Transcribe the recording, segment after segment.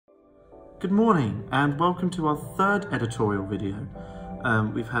Good morning and welcome to our third editorial video.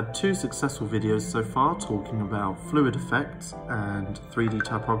 We've had two successful videos so far talking about fluid effects and 3D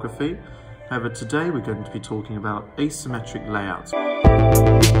typography. However, today we're going to be talking about asymmetric layouts.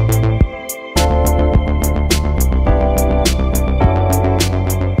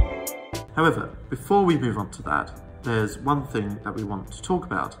 However, before we move on to that, there's one thing that we want to talk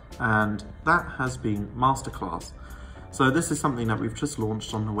about, and that has been Masterclass. So this is something that we've just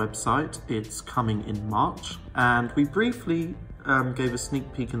launched on the website. It's coming in March, and we briefly gave a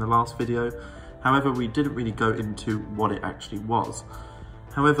sneak peek in the last video. However, we didn't really go into what it actually was.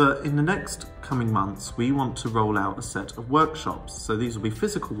 However, in the next coming months, we want to roll out a set of workshops. So these will be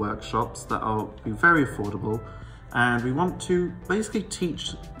physical workshops that will be very affordable, and we want to basically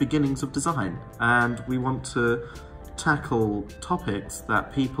teach beginnings of design, and we want to tackle topics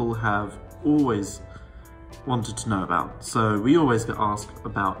that people have always wanted to know about. So we always get asked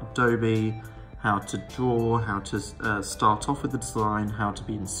about Adobe, how to draw, how to start off with the design, how to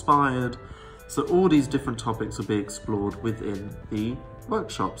be inspired. So all these different topics will be explored within the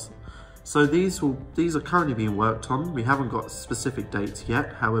workshops. So these are currently being worked on. We haven't got specific dates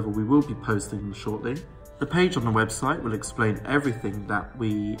yet, however we will be posting them shortly. The page on the website will explain everything that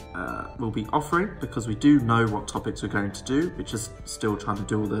we will be offering, because we do know what topics we're going to do. We're just still trying to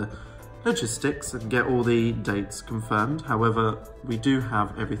do all the logistics and get all the dates confirmed. However, we do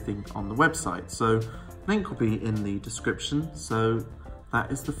have everything on the website, so link will be in the description. So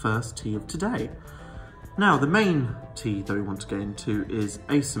that is the first T of today. Now, the main T that we want to get into is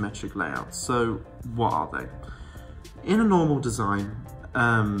asymmetric layouts. So what are they? In a normal design,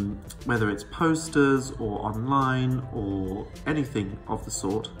 whether it's posters or online or anything of the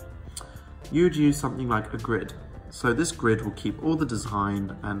sort, you'd use something like a grid. So this grid will keep all the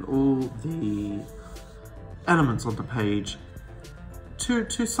design and all the elements on the page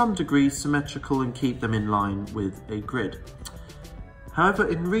to some degree symmetrical and keep them in line with a grid. However,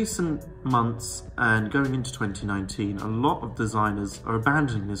 in recent months and going into 2019, a lot of designers are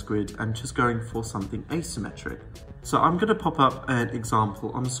abandoning this grid and just going for something asymmetric. So I'm going to pop up an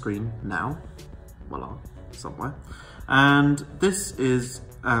example on the screen now, voila, somewhere. And this is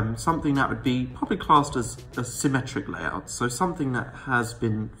something that would be probably classed as a symmetric layout, so something that has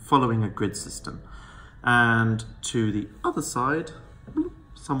been following a grid system. And to the other side,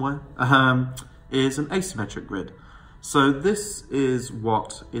 somewhere, is an asymmetric grid. So this is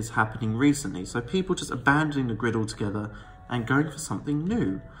what is happening recently. So people just abandoning the grid altogether and going for something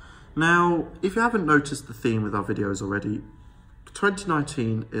new. Now, if you haven't noticed the theme with our videos already,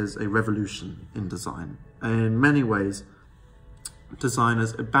 2019 is a revolution in design. In many ways,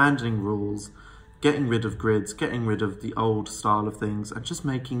 designers abandoning rules, getting rid of grids, getting rid of the old style of things, and just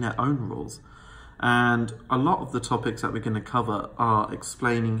making their own rules. And a lot of the topics that we're going to cover are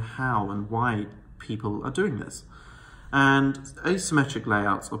explaining how and why people are doing this. And asymmetric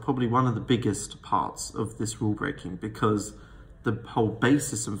layouts are probably one of the biggest parts of this rule breaking, because the whole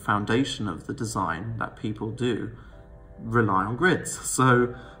basis and foundation of the design that people do rely on grids.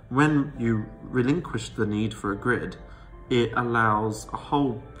 So when you relinquish the need for a grid, it allows a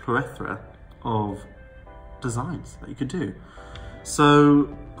whole plethora of designs that you could do.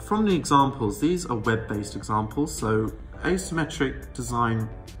 So from the examples, these are web-based examples, so asymmetric design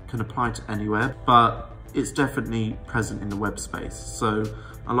can apply to anywhere, but it's definitely present in the web space. So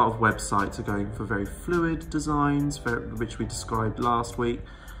a lot of websites are going for very fluid designs, which we described last week,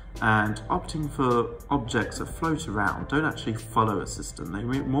 and opting for objects that float around, don't actually follow a system. They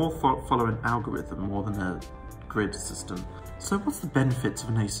more follow an algorithm more than a grid system. So what's the benefits of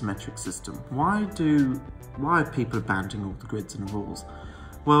an asymmetric system? Why are people abandoning all the grids and rules?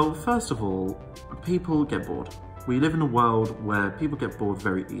 Well, first of all, people get bored. We live in a world where people get bored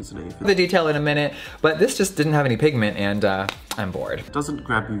very easily. The detail in a minute, but this just didn't have any pigment and I'm bored. If it doesn't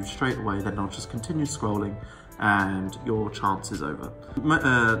grab you straight away, then I'll just continue scrolling and your chance is over.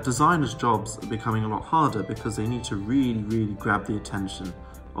 Designers' jobs are becoming a lot harder because they need to really grab the attention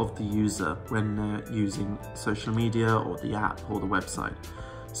of the user when they're using social media or the app or the website.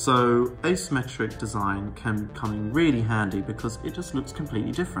 So asymmetric design can come in really handy because it just looks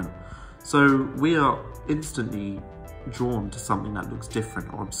completely different. So we are instantly drawn to something that looks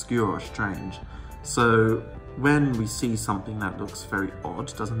different or obscure or strange. So when we see something that looks very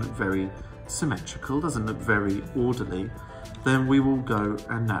odd, doesn't look very symmetrical, doesn't look very orderly, then we will go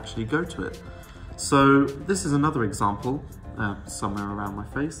and naturally go to it. So this is another example, somewhere around my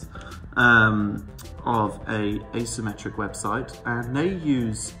face, of a asymmetric website, and they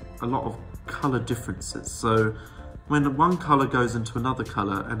use a lot of color differences. So when one color goes into another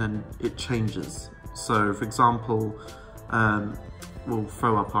color and then it changes. So for example, we'll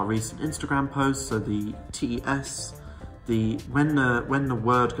throw up our recent Instagram posts, so the TES, when the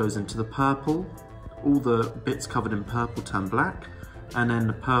word goes into the purple, all the bits covered in purple turn black, and then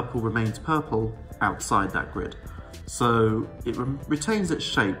the purple remains purple outside that grid. So it retains its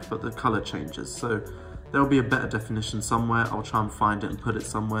shape, but the color changes. So there'll be a better definition somewhere. I'll try and find it and put it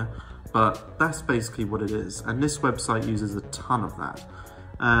somewhere, but that's basically what it is. And this website uses a ton of that.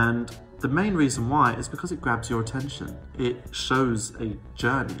 And the main reason why is because it grabs your attention. It shows a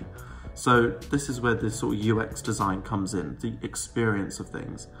journey. So this is where this sort of UX design comes in, the experience of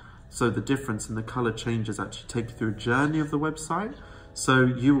things. So the difference in the color changes actually take you through a journey of the website. So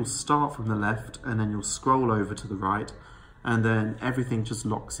you will start from the left and then you'll scroll over to the right, and then everything just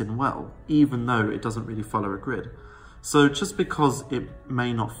locks in well, even though it doesn't really follow a grid. So just because it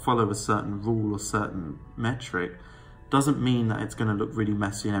may not follow a certain rule or certain metric doesn't mean that it's going to look really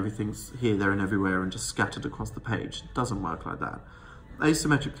messy and everything's here, there and everywhere and just scattered across the page. It doesn't work like that.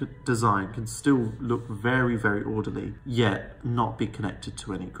 Asymmetric design can still look very, very orderly, yet not be connected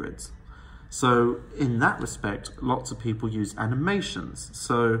to any grids. So in that respect, lots of people use animations.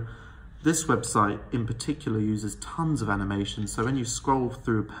 So this website in particular uses tons of animations. So when you scroll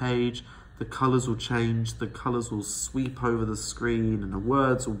through a page, the colors will change, the colors will sweep over the screen and the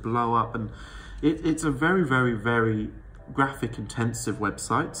words will blow up. And it's a very, very, very graphic intensive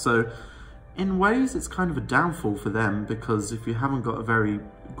website. So in ways, it's kind of a downfall for them, because if you haven't got a very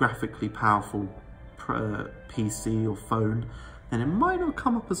graphically powerful PC or phone, then it might not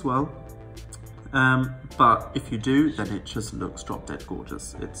come up as well. But if you do, then it just looks drop dead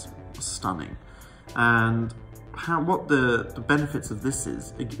gorgeous. It's stunning. And what the benefits of this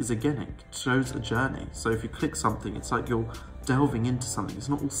is again, it shows a journey. So if you click something, it's like you're delving into something. It's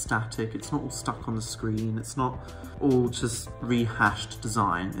not all static, it's not all stuck on the screen, it's not all just rehashed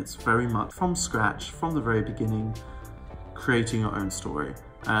design. It's very much from scratch, from the very beginning, creating your own story.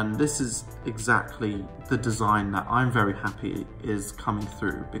 And this is exactly the design that I'm very happy is coming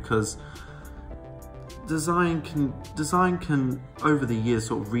through, because design can over the years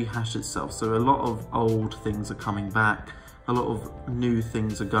sort of rehash itself. So a lot of old things are coming back, a lot of new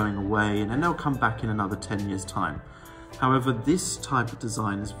things are going away, and then they'll come back in another 10 years time. However, this type of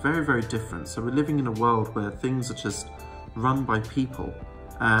design is very, very different. So we're living in a world where things are just run by people,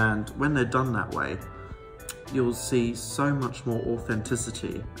 and when they're done that way, you'll see so much more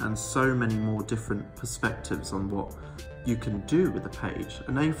authenticity and so many more different perspectives on what you can do with a page.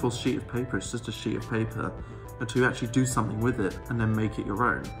 An A4 sheet of paper is just a sheet of paper, until you actually do something with it and then make it your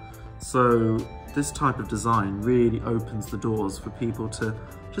own. So this type of design really opens the doors for people to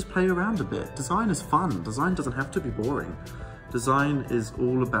just play around a bit. Design is fun. Design doesn't have to be boring. Design is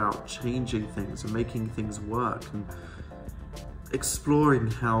all about changing things and making things work and exploring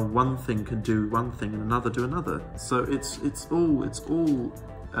how one thing can do one thing and another do another. So it's all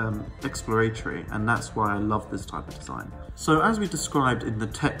exploratory, and that's why I love this type of design. So as we described in the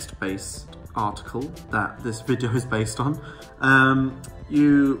text-based article that this video is based on,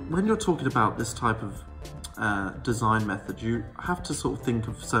 when you're talking about this type of design method, you have to sort of think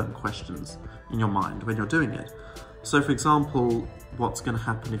of certain questions in your mind when you're doing it. So for example, what's going to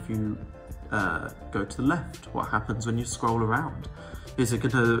happen if you go to the left? What happens when you scroll around? Is it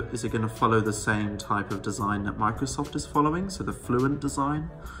gonna follow the same type of design that Microsoft is following, so the fluent design,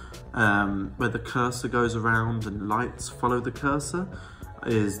 where the cursor goes around and lights follow the cursor?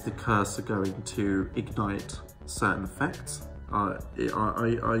 Is the cursor going to ignite certain effects? Are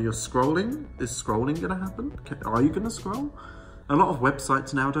you scrolling? Is scrolling gonna happen? Are you gonna scroll? A lot of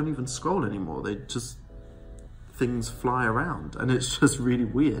websites now don't even scroll anymore. Things fly around, and it's just really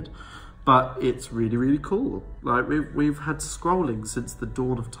weird. But it's really, really cool. Like we've had scrolling since the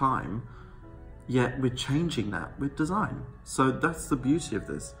dawn of time, yet we're changing that with design. So that's the beauty of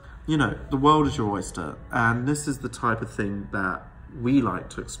this. You know, the world is your oyster, and this is the type of thing that we like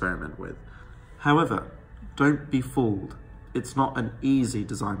to experiment with. However, don't be fooled. It's not an easy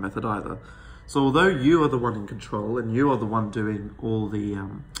design method either. So although you are the one in control and you are the one doing all the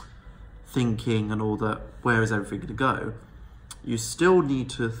thinking and all the where is everything gonna go, you still need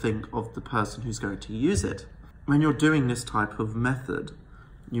to think of the person who's going to use it. When you're doing this type of method,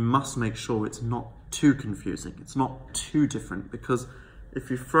 you must make sure it's not too confusing, it's not too different, because if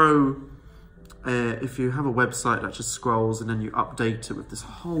you have a website that just scrolls and then you update it with this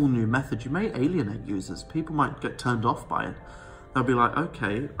whole new method, you may alienate users. People might get turned off by it. They'll be like,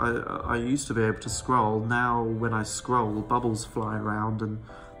 okay, I used to be able to scroll, now when I scroll, bubbles fly around and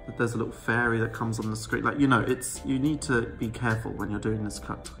there's a little fairy that comes on the screen. Like, you know, you need to be careful when you're doing this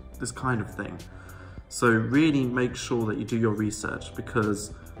kind of thing. So really make sure that you do your research,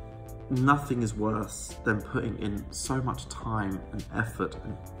 because nothing is worse than putting in so much time and effort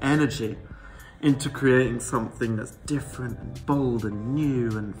and energy into creating something that's different and bold and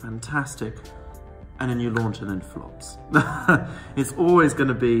new and fantastic, and then you launch and then it flops. It's always going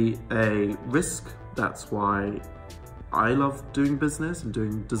to be a risk. That's why I love doing business and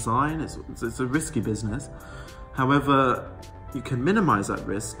doing design. It's a risky business. However, you can minimize that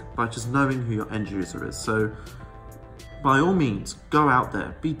risk by just knowing who your end user is. So by all means, go out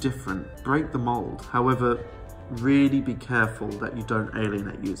there, be different, break the mold. However, really be careful that you don't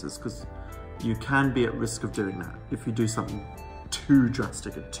alienate users, because you can be at risk of doing that if you do something too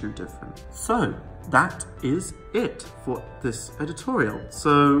drastic and too different. So that is it for this editorial.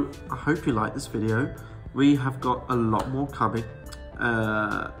 So I hope you like this video. We have got a lot more coming.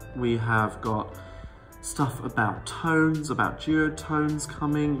 We have got stuff about tones, about duotones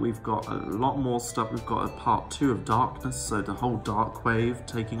coming. We've got a lot more stuff. We've got a part 2 of darkness, so the whole dark wave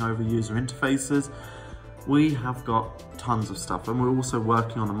taking over user interfaces. We have got tons of stuff, and we're also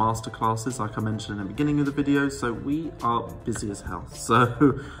working on the masterclasses, like I mentioned in the beginning of the video, so we are busy as hell.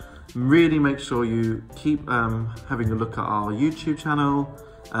 So really make sure you keep having a look at our YouTube channel,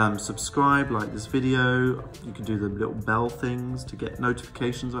 subscribe, like this video. You can do the little bell things to get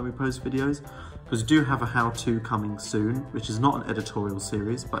notifications when we post videos, because we do have a how-to coming soon, which is not an editorial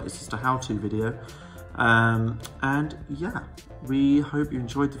series, but it's just a how-to video. And yeah, we hope you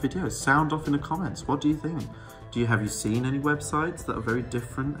enjoyed the video. Sound off in the comments. What do you think? Have you seen any websites that are very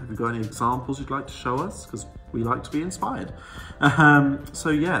different? Have you got any examples you'd like to show us? Because we like to be inspired. So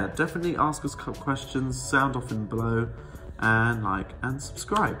yeah, definitely ask us questions, sound off in below, and like and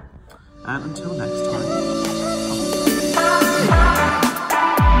subscribe. And until next time.